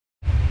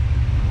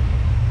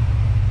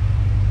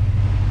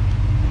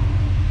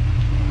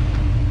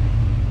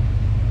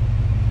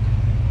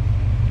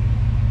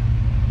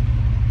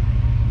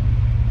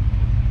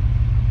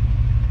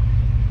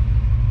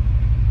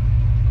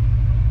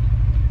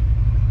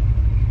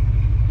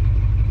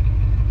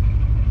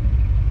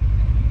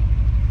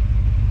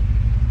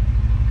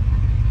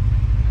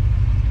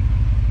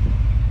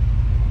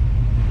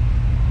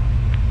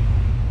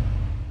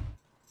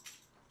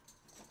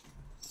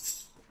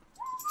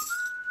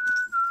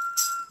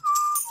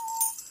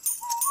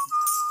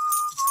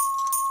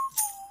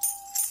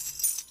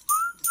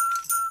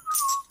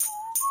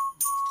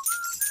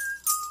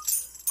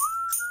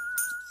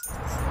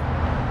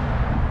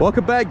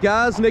Welcome back,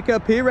 guys. Nick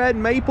up here at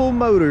Maple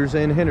Motors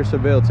in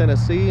Hendersonville,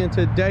 Tennessee, and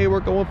today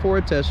we're going for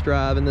a test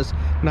drive in this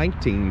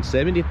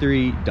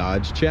 1973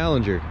 Dodge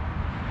Challenger.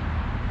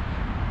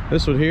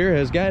 This one here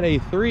has got a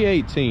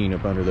 318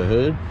 up under the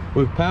hood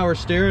with power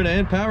steering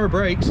and power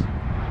brakes.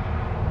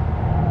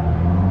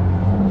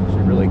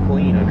 Actually really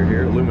clean under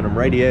here, aluminum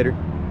radiator.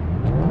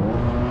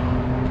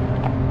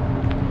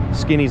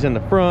 Skinnies in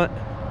the front,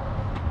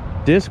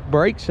 disc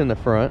brakes in the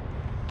front.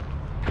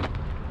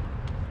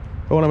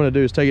 But what I'm going to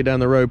do is take it down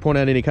the road, point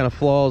out any kind of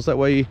flaws. That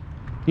way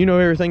you know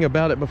everything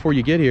about it before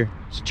you get here.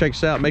 So check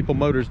us out,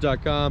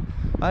 maplemotors.com.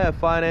 I have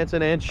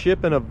financing and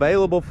shipping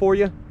available for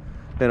you,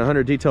 and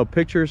 100 detailed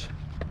pictures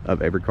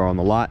of every car on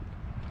the lot.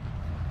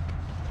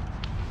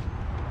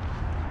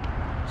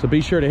 So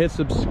be sure to hit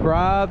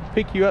subscribe,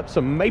 pick you up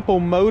some Maple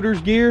Motors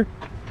gear.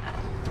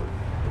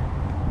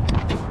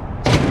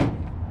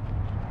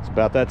 It's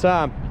about that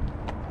time.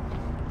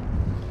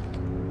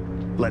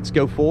 Let's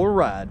go for a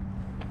ride.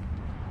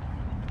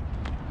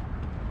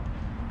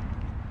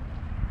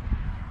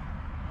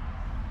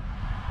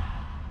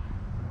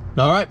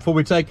 All right, before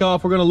we take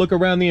off, we're going to look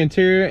around the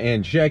interior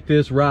and check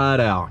this ride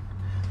out.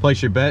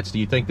 Place your bets. Do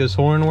you think this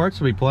horn works?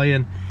 We'll be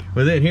playing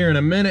with it here in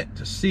a minute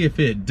to see if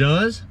it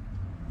does.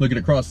 Looking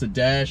across the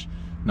dash,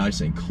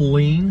 nice and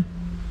clean.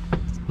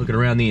 Looking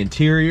around the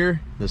interior,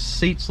 the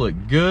seats look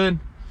good.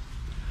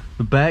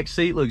 The back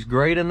seat looks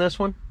great in this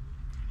one.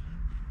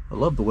 I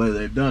love the way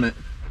they've done it.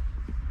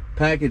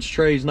 Package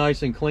tray's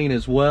nice and clean,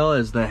 as well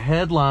as the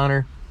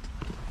headliner.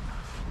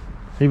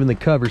 Even the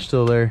cover's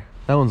still there.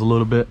 That one's a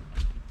little bit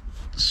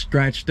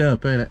scratched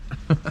up, ain't it?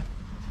 All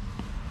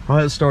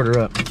right, let's start her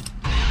up.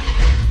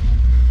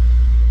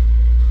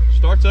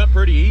 Starts up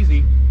pretty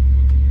easy.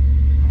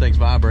 Things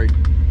vibrate.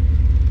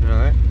 All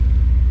right.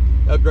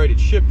 Upgraded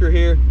shifter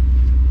here.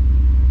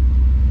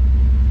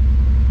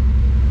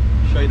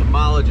 Show you the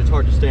mileage. It's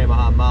hard to stand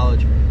behind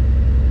mileage.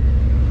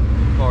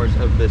 Cars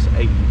of this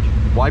age.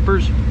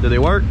 Wipers, do they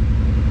work?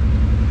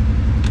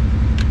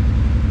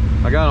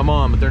 I got them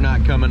on, but they're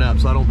not coming up,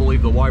 so I don't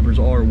believe the wipers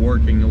are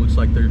working. It looks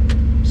like they're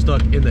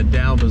stuck in the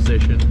down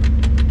position.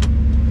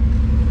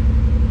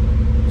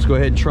 Let's go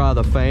ahead and try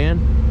the fan.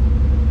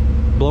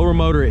 Blower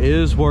motor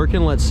is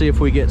working. Let's see if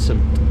we get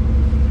some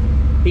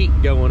heat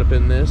going up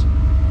in this.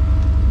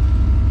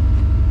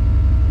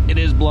 It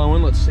is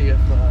blowing. Let's see if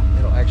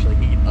it'll actually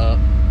heat up.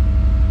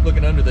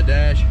 Looking under the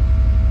dash,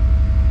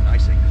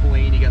 nice and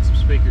clean. You got some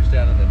speakers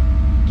down in the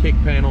kick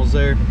panels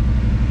there,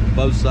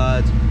 both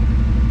sides.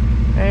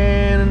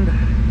 And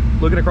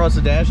looking across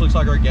the dash, looks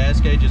like our gas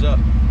gauge is up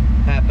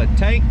half a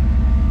tank.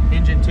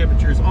 Engine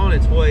temperature is on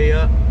its way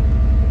up.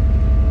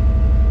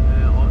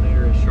 And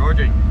alternator is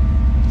charging.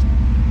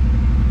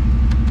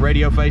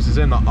 Radio faces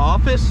in the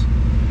office.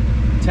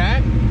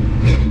 Tap.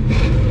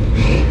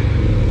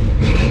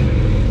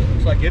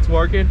 Looks like it's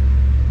working.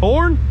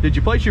 Horn, did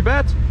you place your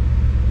bets?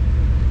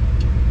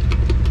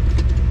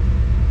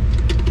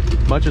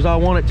 Much as I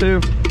want it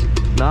to,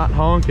 not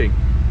honking.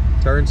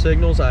 Turn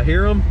signals, I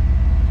hear them,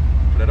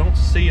 but I don't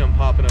see them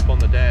popping up on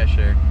the dash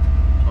there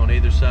on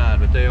either side,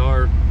 but they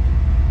are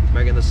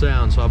making the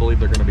sound, so I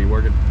believe they're going to be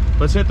working.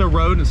 Let's hit the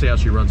road and see how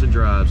she runs and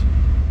drives.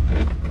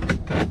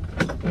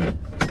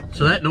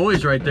 So that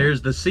noise right there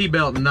is the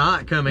seatbelt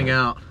not coming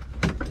out.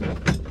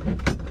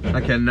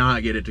 I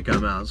cannot get it to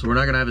come out, so we're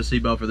not going to have a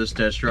seatbelt for this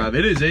test drive.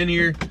 It is in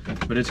here,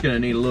 but it's going to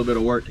need a little bit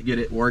of work to get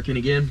it working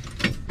again.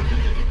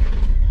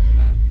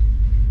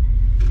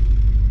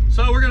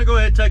 So we're going to go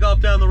ahead and take off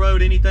down the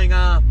road. Anything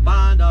I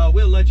find, I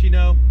will let you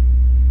know.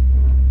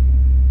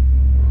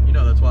 You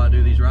know that's why I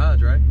do these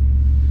rides, right?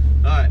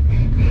 All right,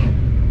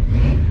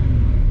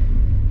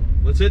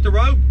 let's hit the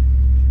road.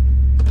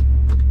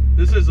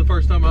 This is the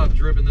first time I've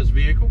driven this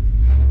vehicle,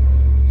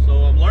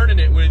 so I'm learning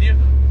it with you.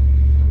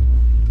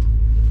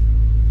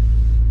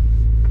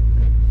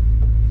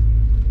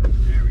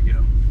 There we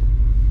go.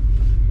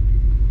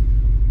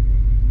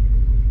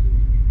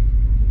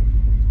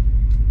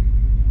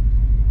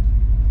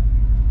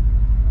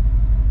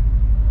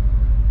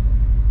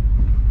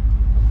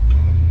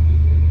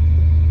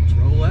 Let's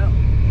roll out.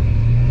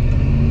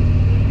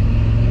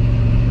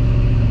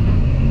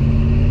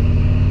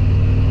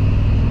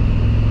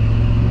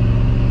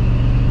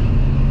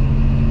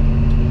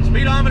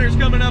 Speedometer's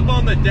coming up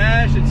on the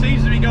dash. It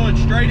seems to be going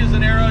straight as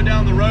an arrow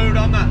down the road.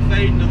 I'm not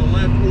fading to the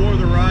left or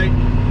the right.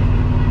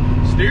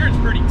 Steering's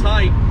pretty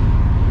tight.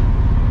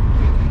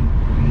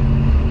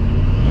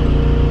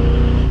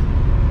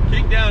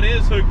 Kick down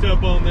is hooked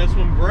up on this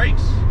one.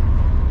 Brakes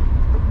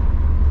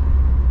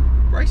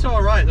are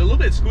all right. They're a little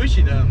bit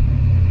squishy though.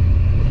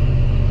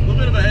 A little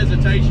bit of a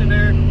hesitation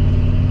there.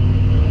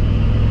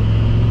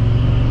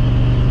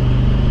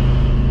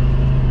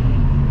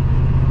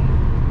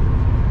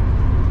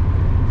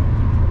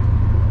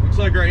 Looks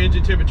like our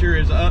engine temperature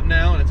is up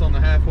now and it's on the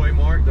halfway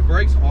mark. The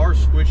brakes are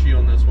squishy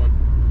on this one.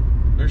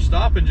 They're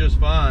stopping just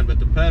fine, but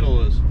the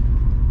pedal is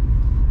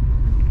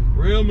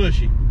real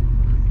mushy.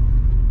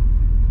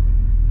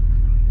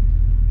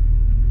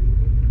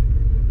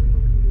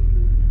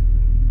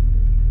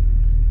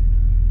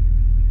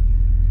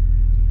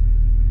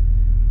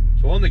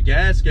 on the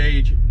gas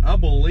gauge, I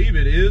believe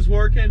it is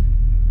working.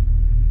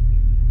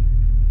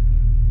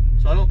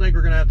 So I don't think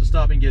we're gonna have to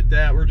stop and get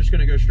that. We're just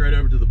gonna go straight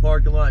over to the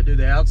parking lot, do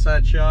the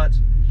outside shots,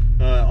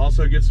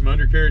 also get some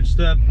undercarriage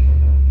stuff,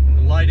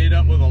 light it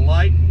up with a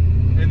light,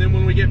 and then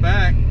when we get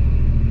back,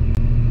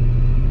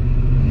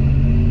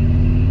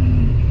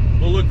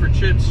 we'll look for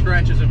chips,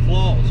 scratches, and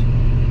flaws.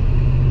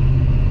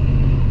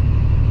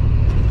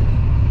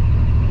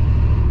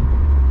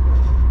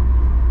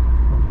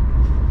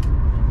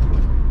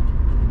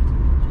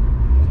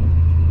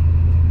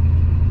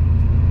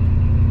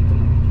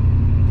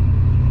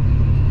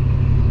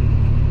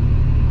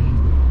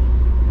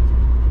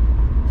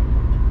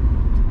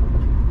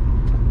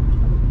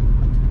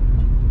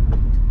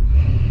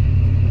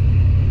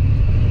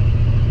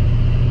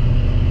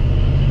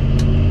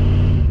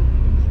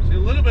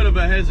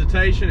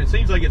 Hesitation. It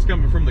seems like it's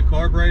coming from the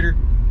carburetor.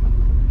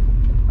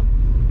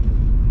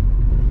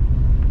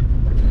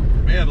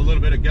 May have a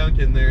little bit of gunk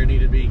in there, need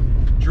to be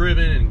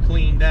driven and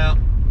cleaned out.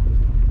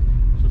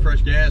 Some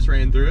fresh gas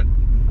ran through it.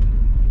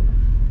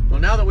 Well,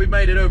 now that we've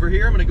made it over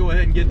here, I'm going to go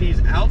ahead and get these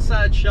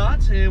outside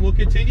shots and we'll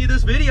continue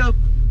this video.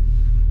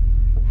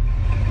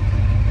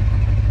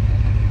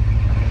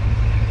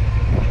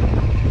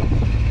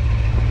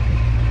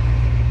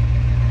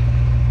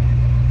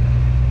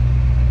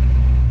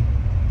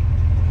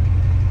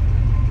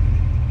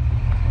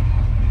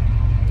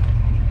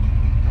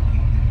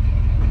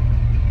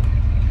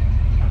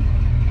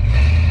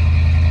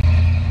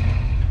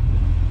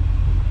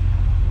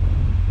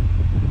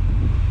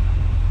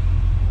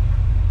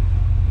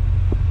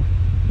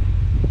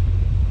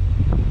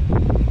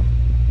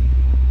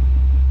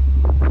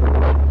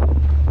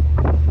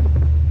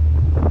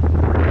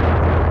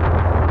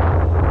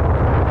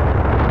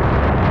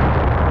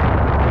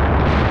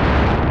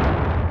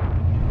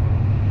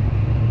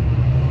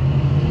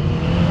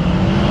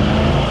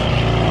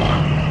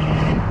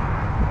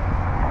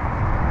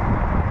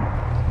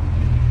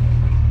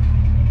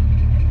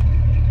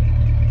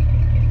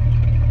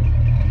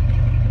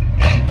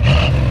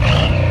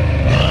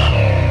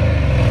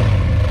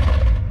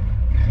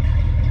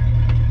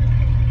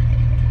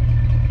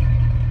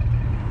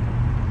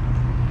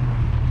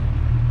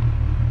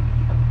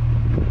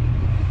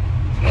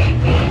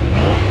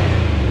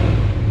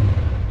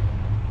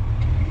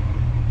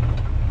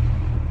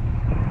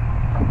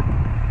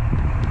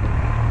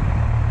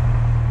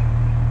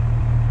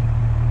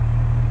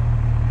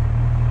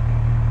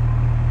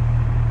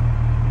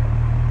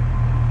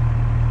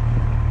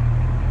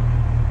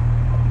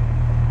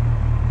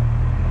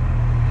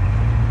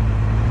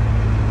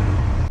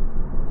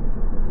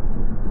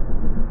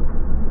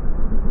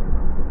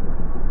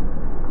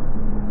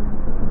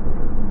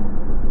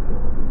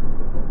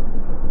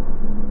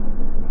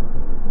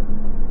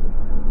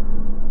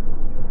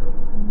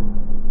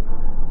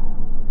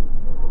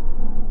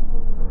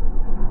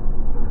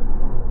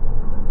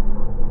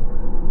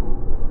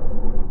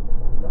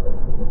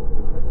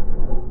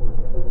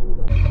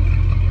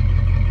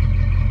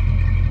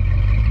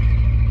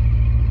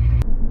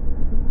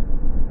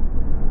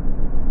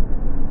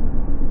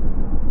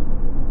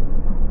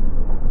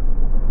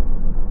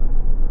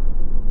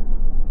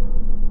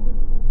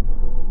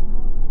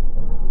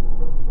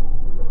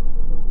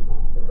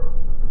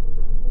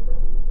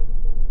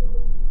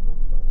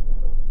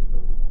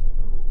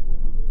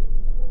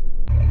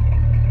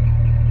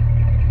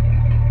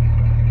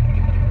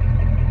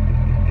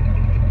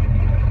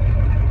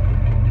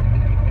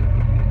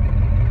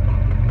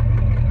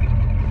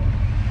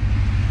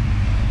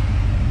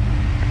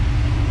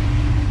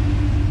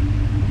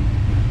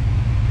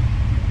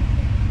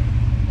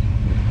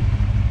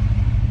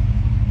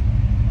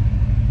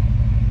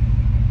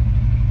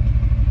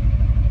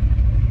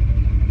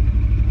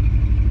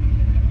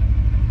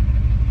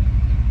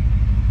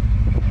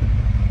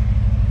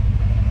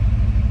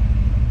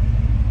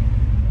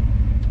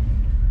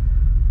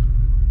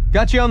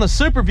 Got you on the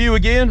super view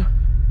again.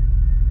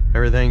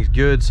 Everything's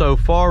good so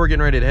far. We're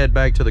getting ready to head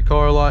back to the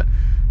car lot.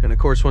 And of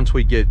course, once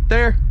we get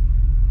there,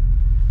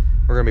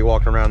 we're gonna be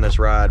walking around this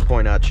ride,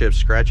 pointing out chips,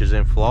 scratches,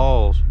 and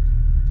flaws.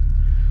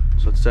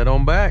 So let's head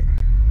on back.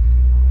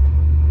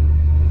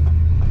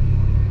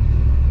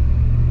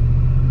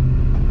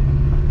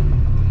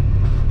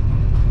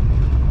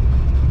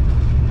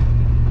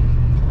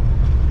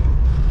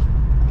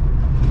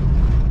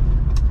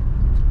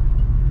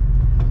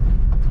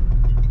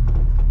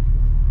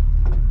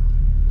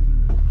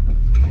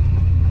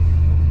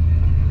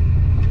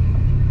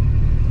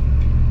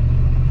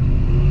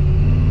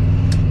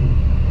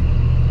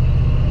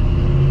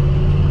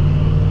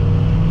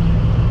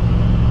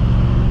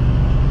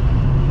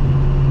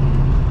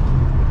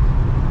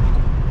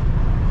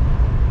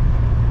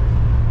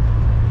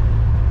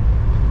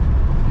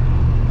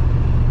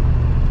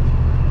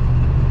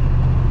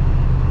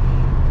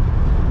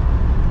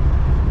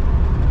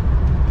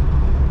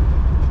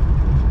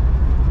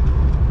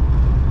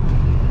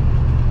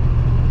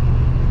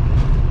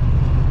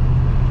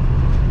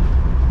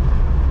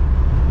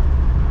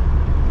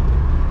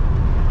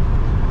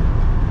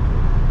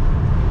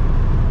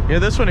 Yeah,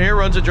 this one here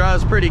runs and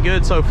drives pretty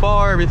good so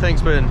far.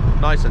 Everything's been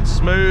nice and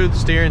smooth,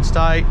 steering's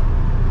tight.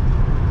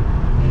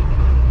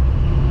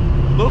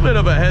 A little bit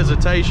of a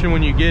hesitation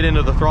when you get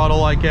into the throttle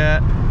like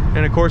that.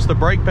 And of course the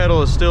brake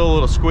pedal is still a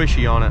little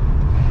squishy on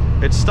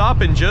it. It's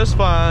stopping just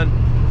fine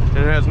and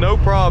it has no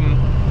problem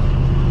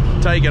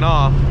taking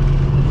off.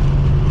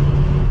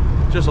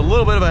 Just a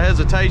little bit of a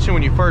hesitation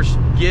when you first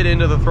get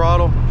into the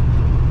throttle.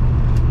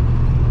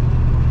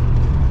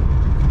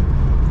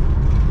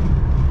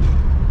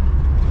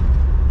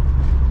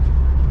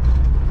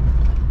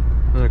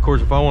 And of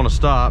course, if I want to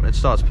stop, it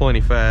stops plenty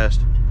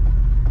fast.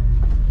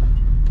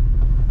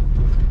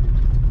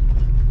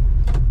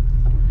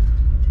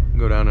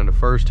 Go down into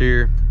first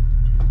here.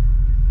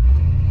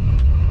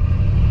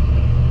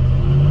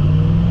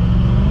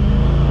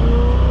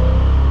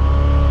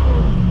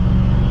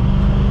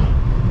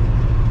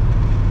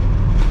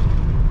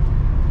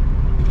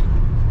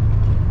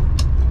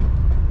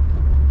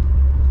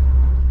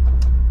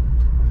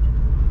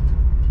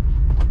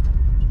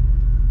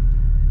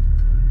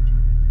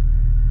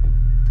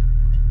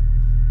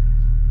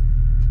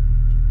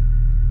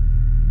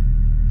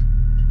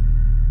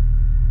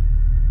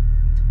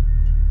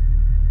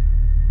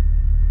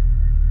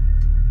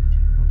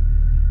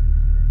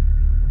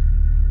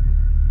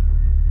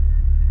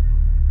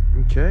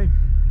 Okay,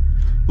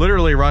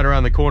 literally right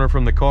around the corner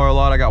from the car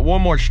lot. I got one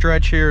more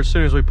stretch here. As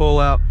soon as we pull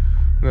out,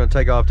 I'm going to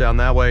take off down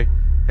that way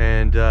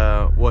and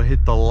we'll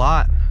hit the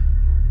lot.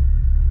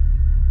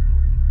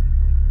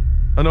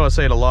 I know I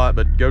say it a lot,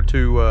 but go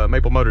to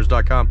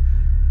maplemotors.com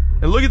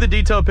and look at the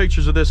detailed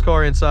pictures of this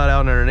car inside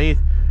out and underneath,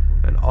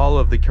 and all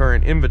of the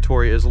current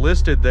inventory is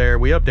listed there.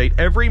 We update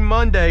every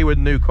Monday with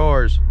new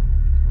cars.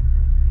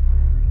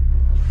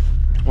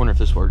 Wonder if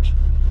this works.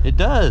 It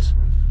does.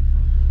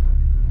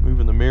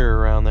 Moving the mirror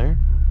around there.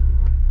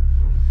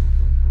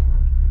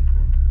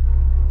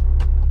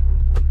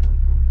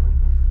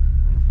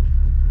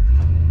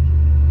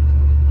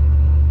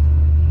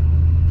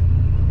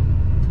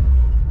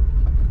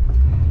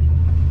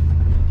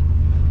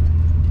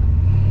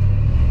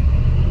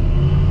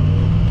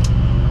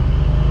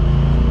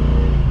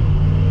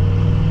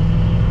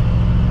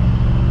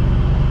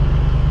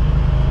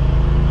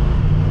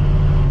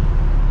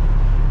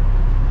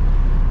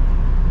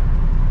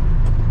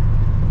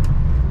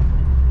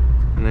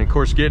 Of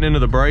course, getting into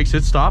the brakes,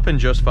 it's stopping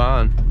just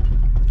fine.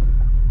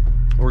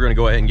 We're gonna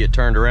go ahead and get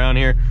turned around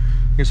here.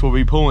 I guess we'll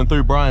be pulling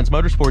through Brian's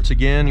Motorsports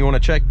again. You want to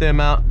check them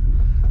out.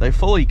 They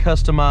fully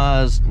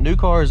customize new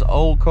cars,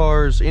 old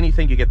cars,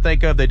 anything you can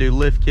think of. They do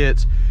lift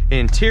kits,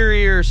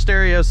 interior,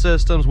 stereo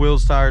systems,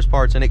 wheels, tires,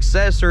 parts, and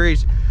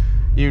accessories.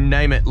 You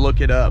name it,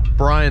 look it up.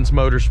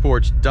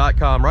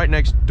 briansmotorsports.com, right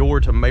next door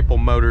to Maple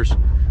Motors.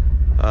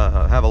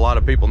 Have a lot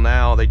of people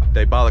now,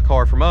 they buy the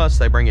car from us,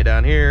 they bring it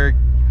down here,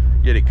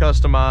 get it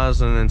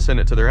customized, and then send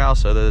it to their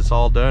house so that it's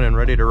all done and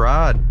ready to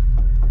ride.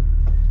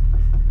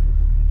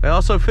 They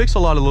also fix a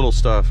lot of little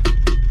stuff,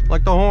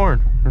 like the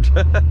horn.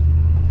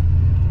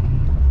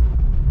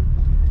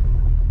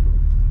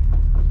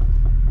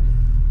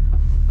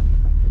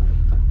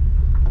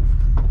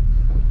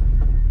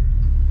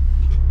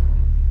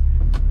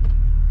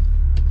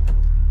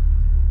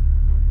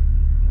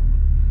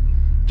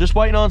 Just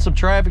waiting on some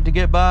traffic to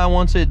get by.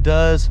 Once it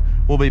does,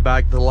 we'll be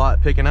back to the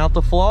lot picking out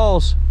the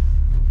flaws.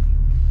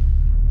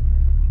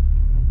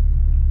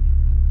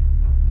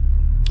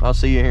 I'll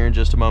see you here in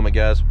just a moment,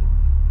 guys.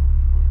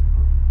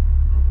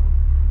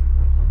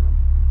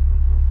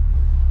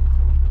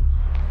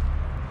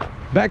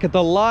 Back at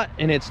the lot,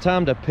 and it's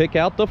time to pick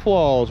out the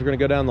flaws. We're gonna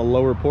go down the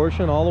lower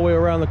portion all the way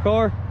around the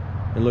car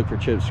and look for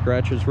chips,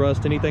 scratches,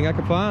 rust, anything I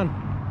can find.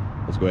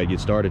 Let's go ahead and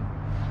get started.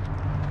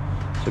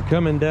 So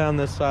coming down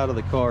this side of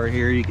the car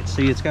here, you can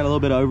see it's got a little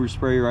bit of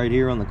overspray right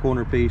here on the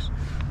corner piece.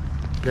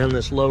 Down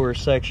this lower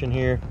section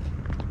here,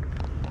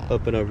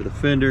 up and over the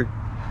fender.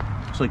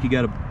 Looks like you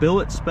got a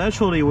billet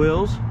specialty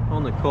wheels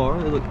on the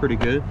car. They look pretty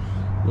good.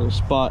 Little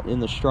spot in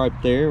the stripe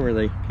there where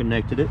they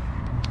connected it.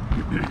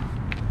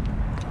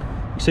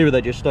 You see where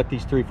they just stuck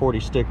these 340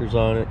 stickers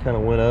on it. Kind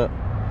of went up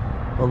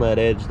on that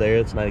edge there.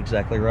 It's not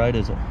exactly right,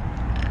 is it?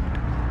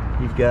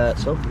 You've got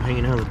something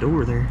hanging out of the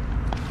door there.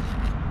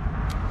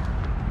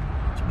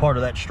 It's part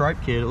of that stripe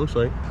kit, it looks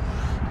like.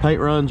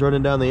 Paint runs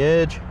running down the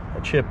edge.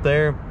 A chip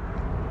there.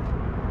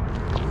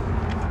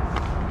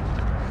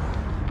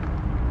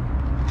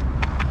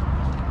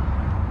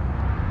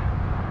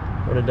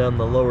 Running down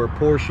the lower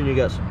portion, you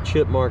got some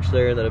chip marks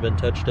there that have been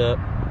touched up.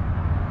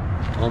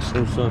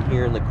 Also some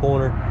here in the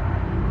corner.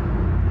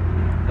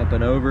 Up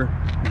and over,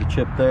 there's a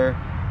chip there.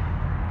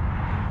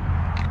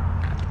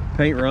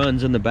 Paint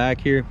runs in the back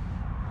here.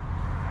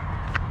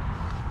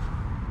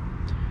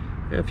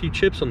 Got a few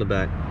chips on the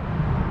back.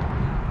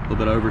 A little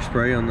bit of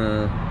overspray on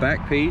the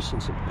back piece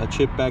and a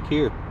chip back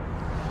here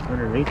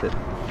underneath it.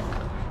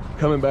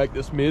 Coming back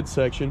this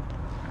midsection,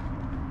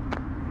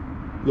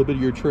 a little bit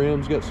of your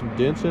trim's got some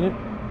dents in it.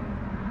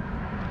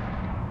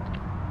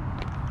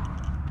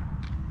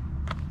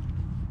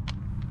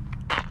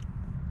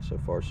 So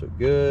far, so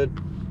good.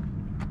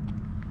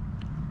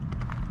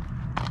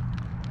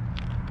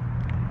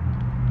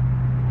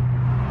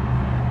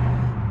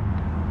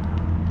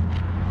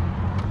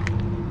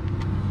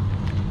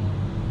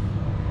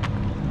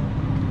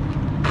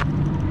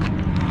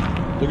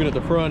 Looking at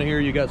the front here,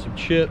 you got some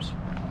chips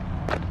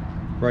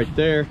right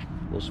there,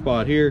 little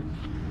spot here,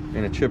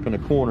 and a chip in the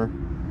corner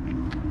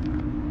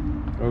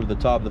over the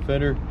top of the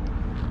fender.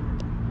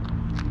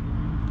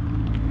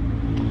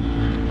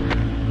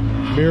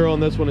 Mirror on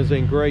this one is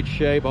in great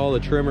shape. All the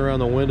trim around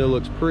the window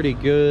looks pretty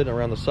good.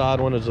 Around the side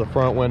windows, the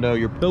front window.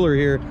 Your pillar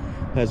here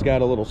has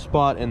got a little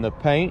spot in the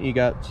paint. You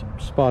got some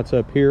spots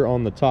up here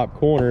on the top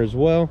corner as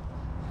well.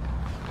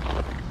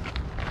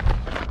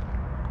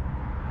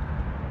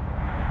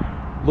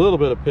 A little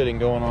bit of pitting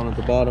going on at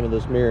the bottom of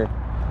this mirror.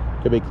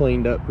 Could be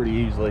cleaned up pretty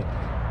easily.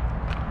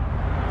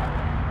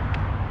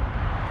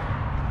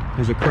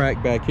 There's a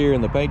crack back here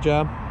in the paint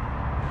job.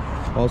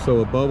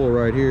 Also a bubble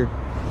right here.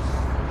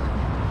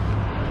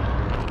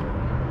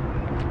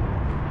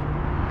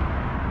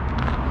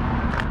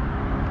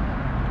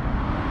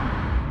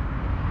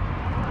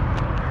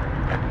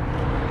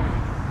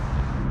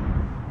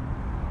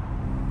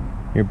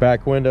 Your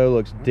back window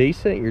looks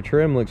decent. Your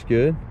trim looks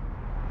good.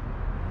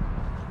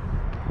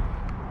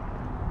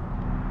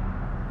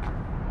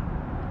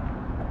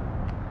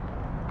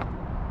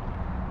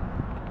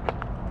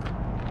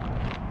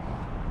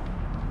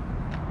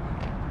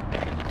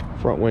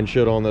 Front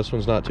windshield on this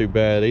one's not too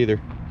bad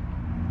either.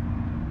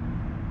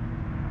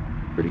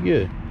 Pretty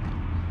good.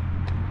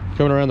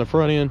 Coming around the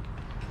front end,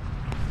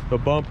 the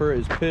bumper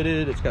is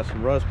pitted. It's got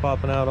some rust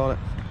popping out on it.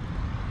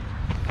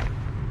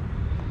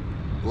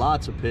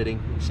 Lots of pitting.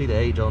 You can see the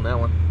age on that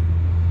one.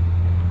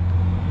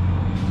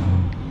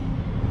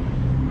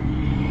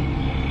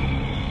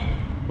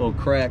 Little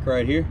crack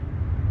right here.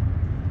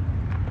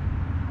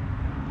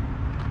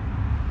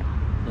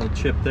 Little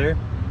chip there.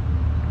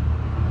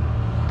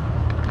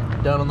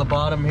 Down on the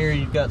bottom here,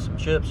 you've got some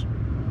chips.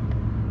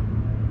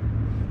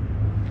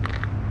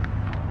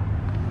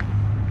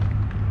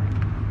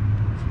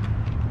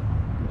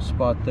 A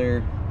spot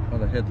there on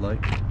the headlight.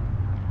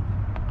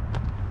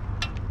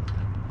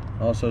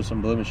 Also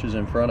some blemishes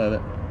in front of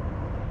it.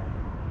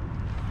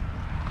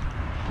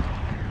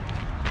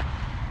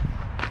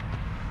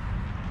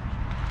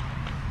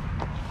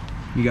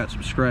 You got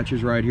some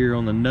scratches right here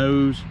on the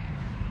nose.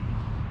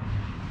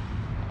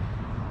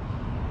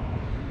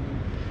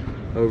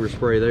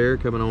 Overspray there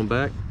coming on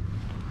back.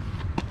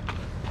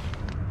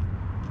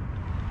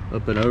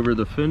 Up and over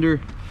the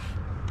fender.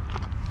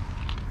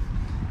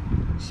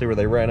 See where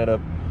they ran it up.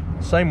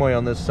 Same way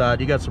on this side.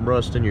 You got some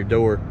rust in your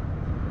door.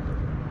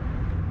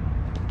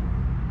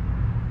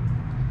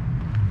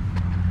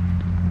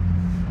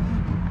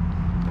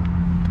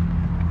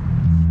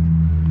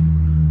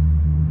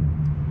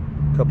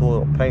 Couple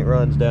little paint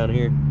runs down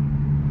here.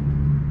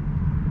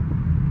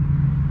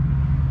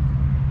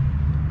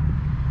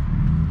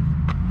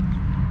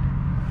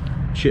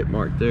 Chip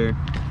mark there.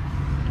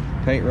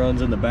 Paint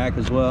runs in the back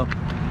as well.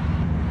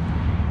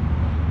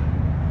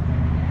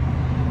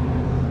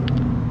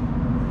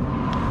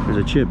 There's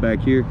a chip back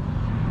here.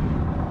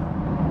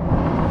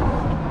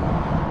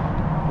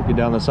 Looking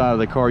down the side of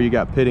the car, you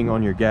got pitting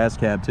on your gas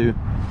cab too.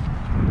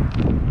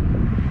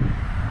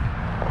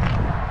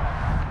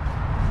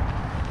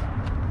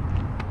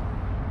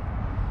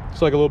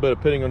 Looks like a little bit of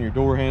pitting on your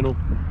door handle.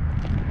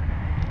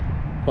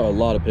 Oh, a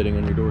lot of pitting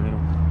on your door handle.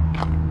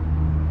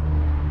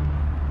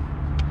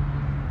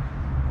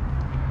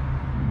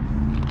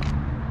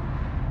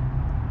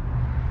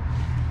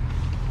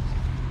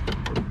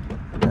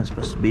 That's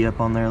supposed to be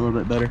up on there a little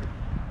bit better.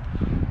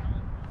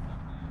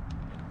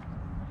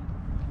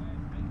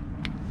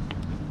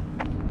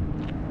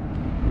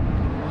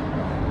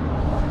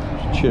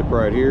 Chip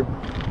right here.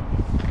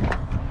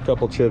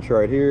 Couple chips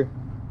right here.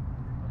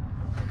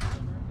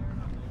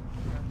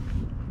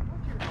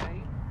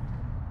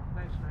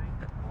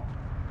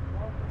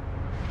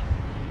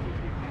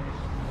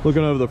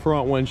 Looking over the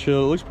front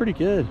windshield, it looks pretty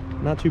good.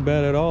 Not too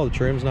bad at all. The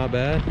trim's not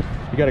bad.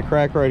 You got a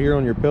crack right here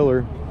on your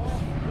pillar.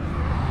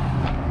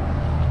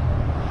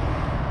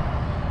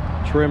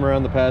 Trim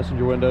around the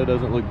passenger window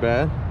doesn't look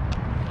bad.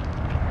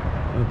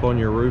 Up on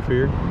your roof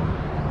here.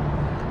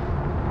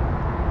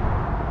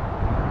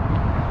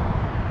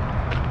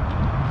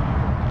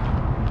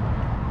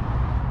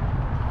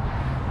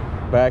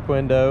 Back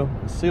window,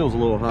 the seal's a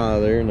little high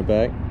there in the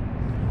back.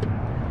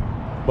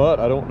 But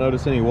I don't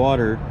notice any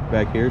water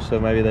back here, so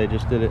maybe they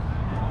just did it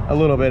a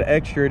little bit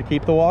extra to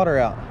keep the water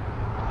out.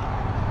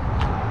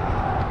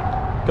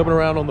 Coming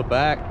around on the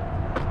back.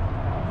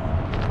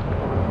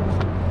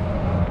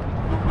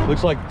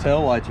 Looks like the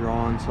tail lights are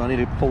on, so I need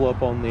to pull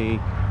up on the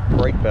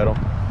brake pedal.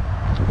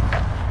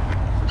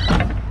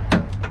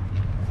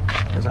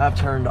 Because I've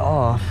turned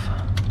off.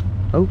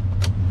 Oh,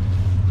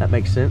 that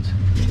makes sense.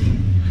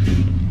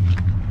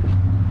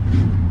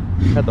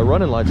 Had the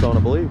running lights on,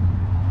 I believe.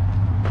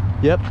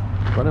 Yep,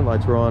 running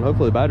lights were on.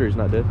 Hopefully the battery's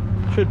not dead.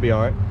 Should be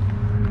all right.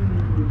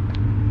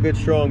 Good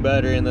strong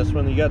battery in this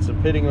one. You got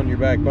some pitting on your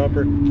back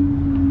bumper.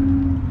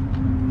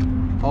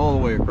 All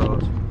the way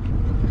across.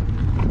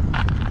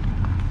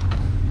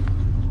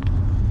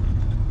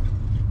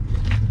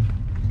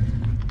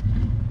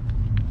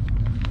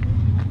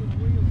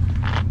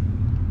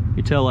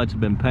 Your tail lights have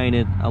been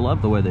painted. I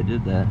love the way they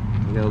did that.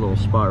 You got a little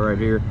spot right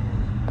here.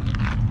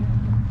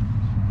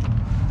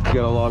 You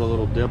got a lot of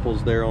little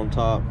dimples there on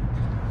top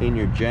in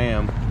your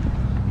jam,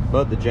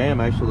 but the jam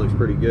actually looks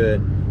pretty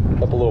good. A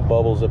couple little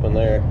bubbles up in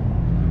there.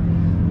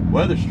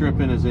 Weather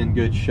stripping is in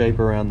good shape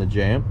around the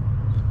jam.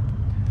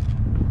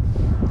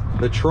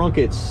 The trunk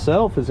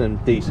itself is in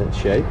decent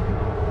shape.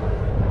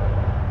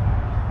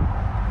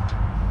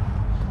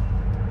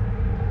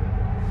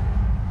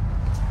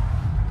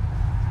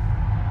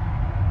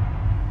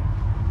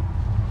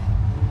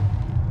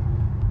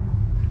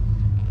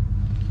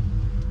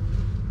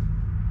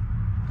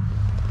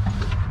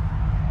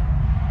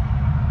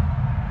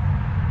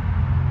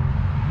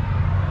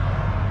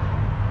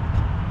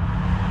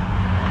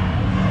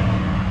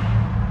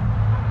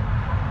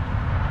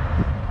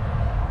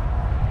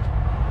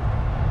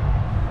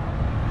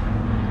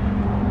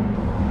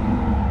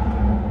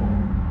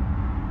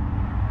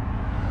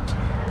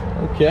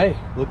 Okay,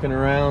 looking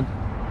around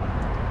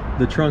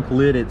the trunk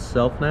lid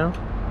itself now.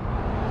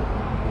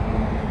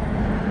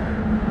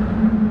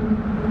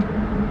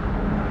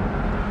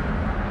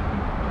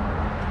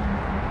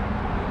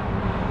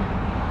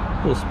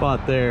 Little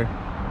spot there.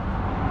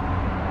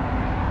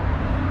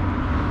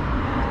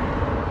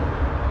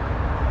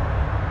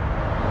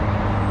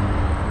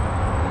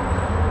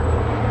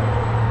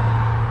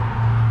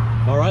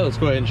 All right, let's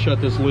go ahead and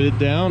shut this lid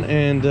down,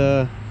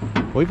 and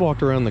we've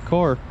walked around the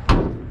car.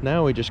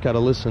 Now we just got to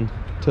listen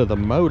to the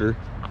motor.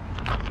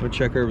 We'll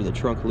check over the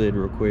trunk lid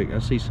real quick. I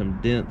see some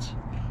dents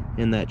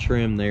in that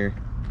trim there.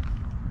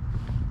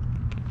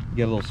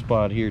 Got a little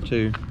spot here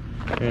too,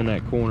 in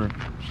that corner.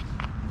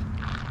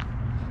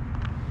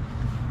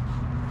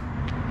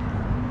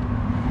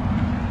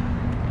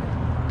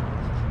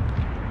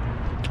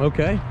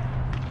 Okay,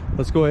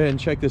 let's go ahead and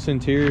check this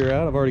interior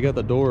out. I've already got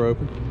the door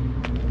open.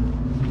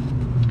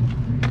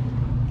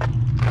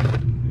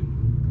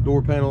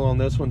 Door panel on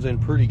this one's in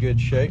pretty good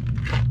shape.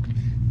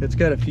 It's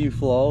got a few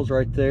flaws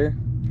right there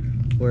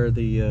where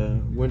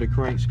the window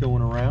crank's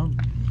going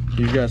around.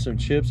 You've got some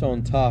chips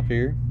on top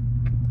here.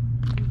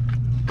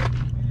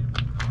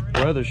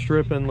 Weather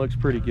stripping looks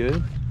pretty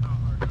good.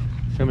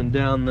 Coming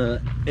down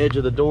the edge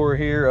of the door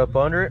here, up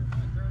under it.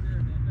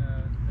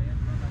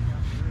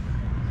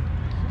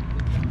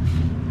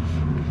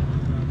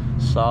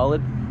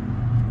 Solid.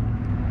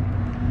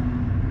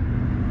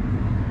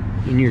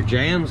 And your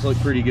jams look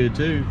pretty good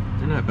too.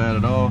 They're not bad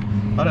at all.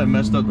 I done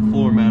messed up the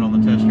floor mat on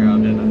the test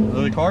drive, didn't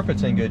I? The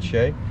carpet's in good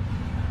shape.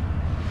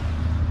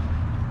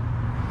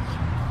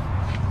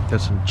 Got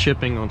some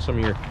chipping on some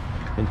of your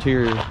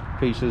interior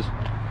pieces.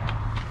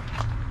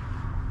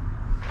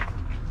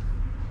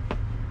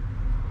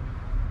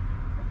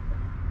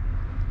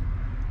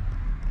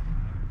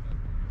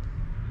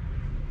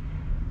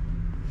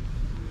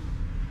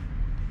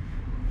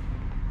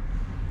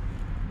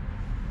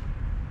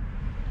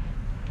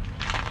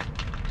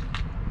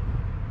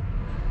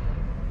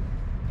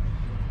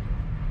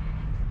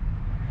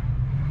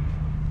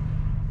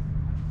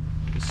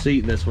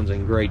 Seat in this one's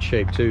in great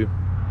shape too.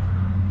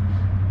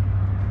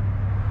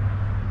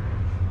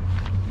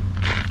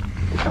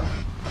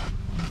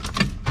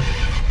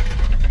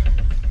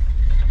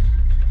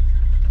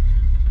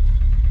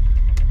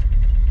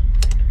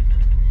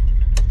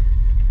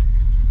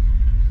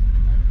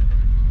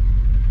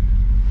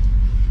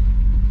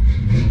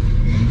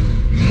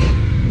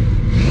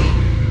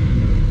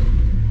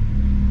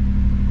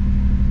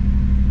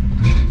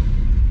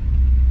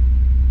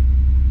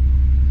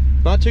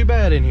 Not too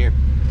bad in here.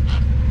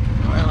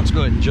 All right, let's go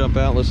ahead and jump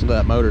out and listen to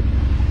that motor.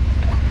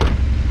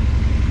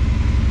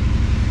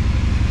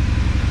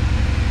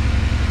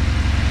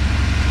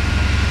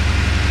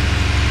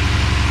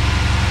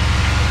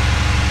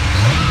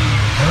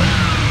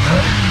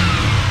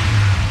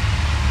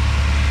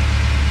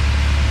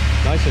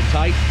 Nice and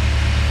tight.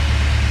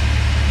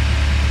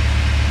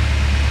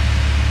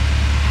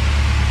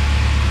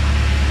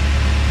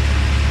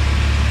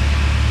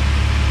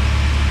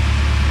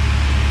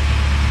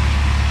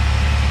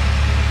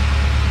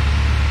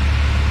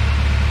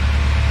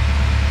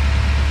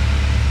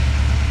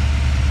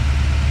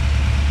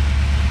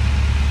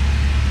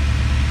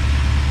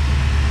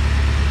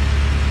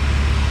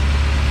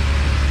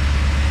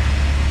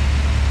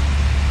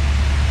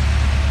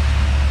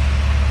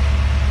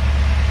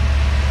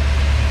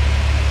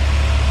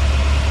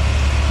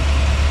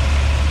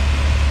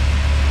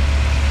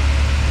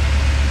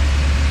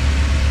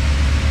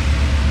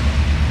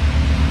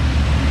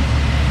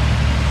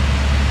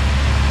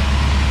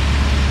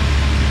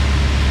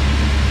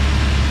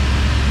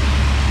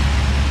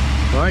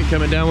 All right,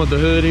 coming down with the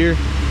hood here.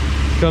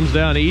 Comes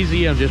down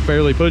easy, I'm just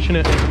barely pushing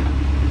it.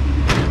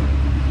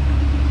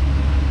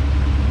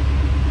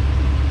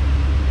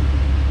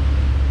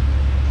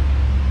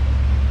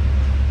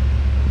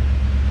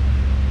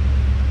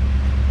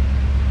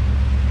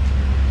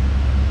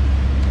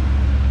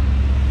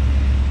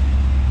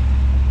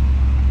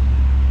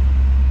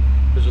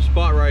 There's a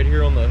spot right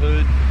here on the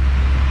hood.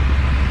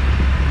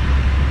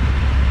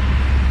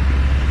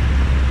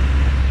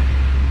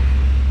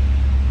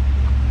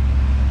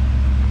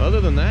 Other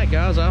than that,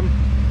 guys, I'm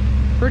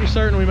pretty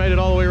certain we made it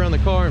all the way around the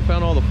car and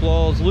found all the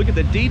flaws. Look at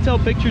the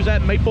detailed pictures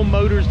at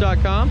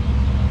maplemotors.com.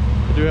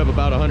 We do have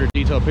about 100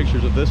 detailed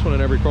pictures of this one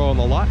and every car on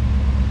the lot.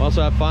 We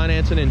also have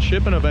financing and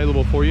shipping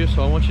available for you,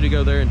 so I want you to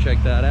go there and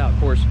check that out. Of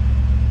course,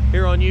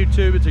 here on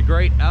YouTube, it's a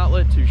great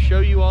outlet to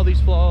show you all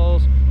these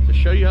flaws, to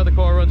show you how the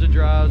car runs and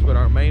drives, but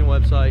our main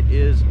website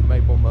is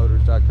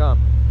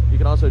maplemotors.com. You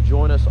can also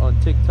join us on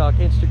TikTok,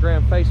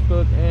 Instagram,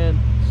 Facebook, and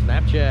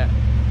Snapchat.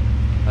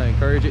 I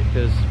encourage it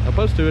because I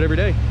post to it every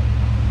day.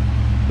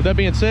 With that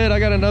being said, I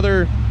got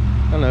another,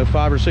 I don't know,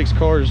 5 or 6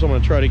 cars I'm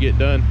going to try to get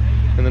done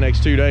in the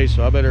next 2 days,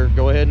 so I better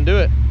go ahead and do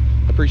it.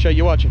 I appreciate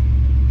you watching.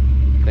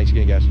 Thanks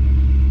again, guys.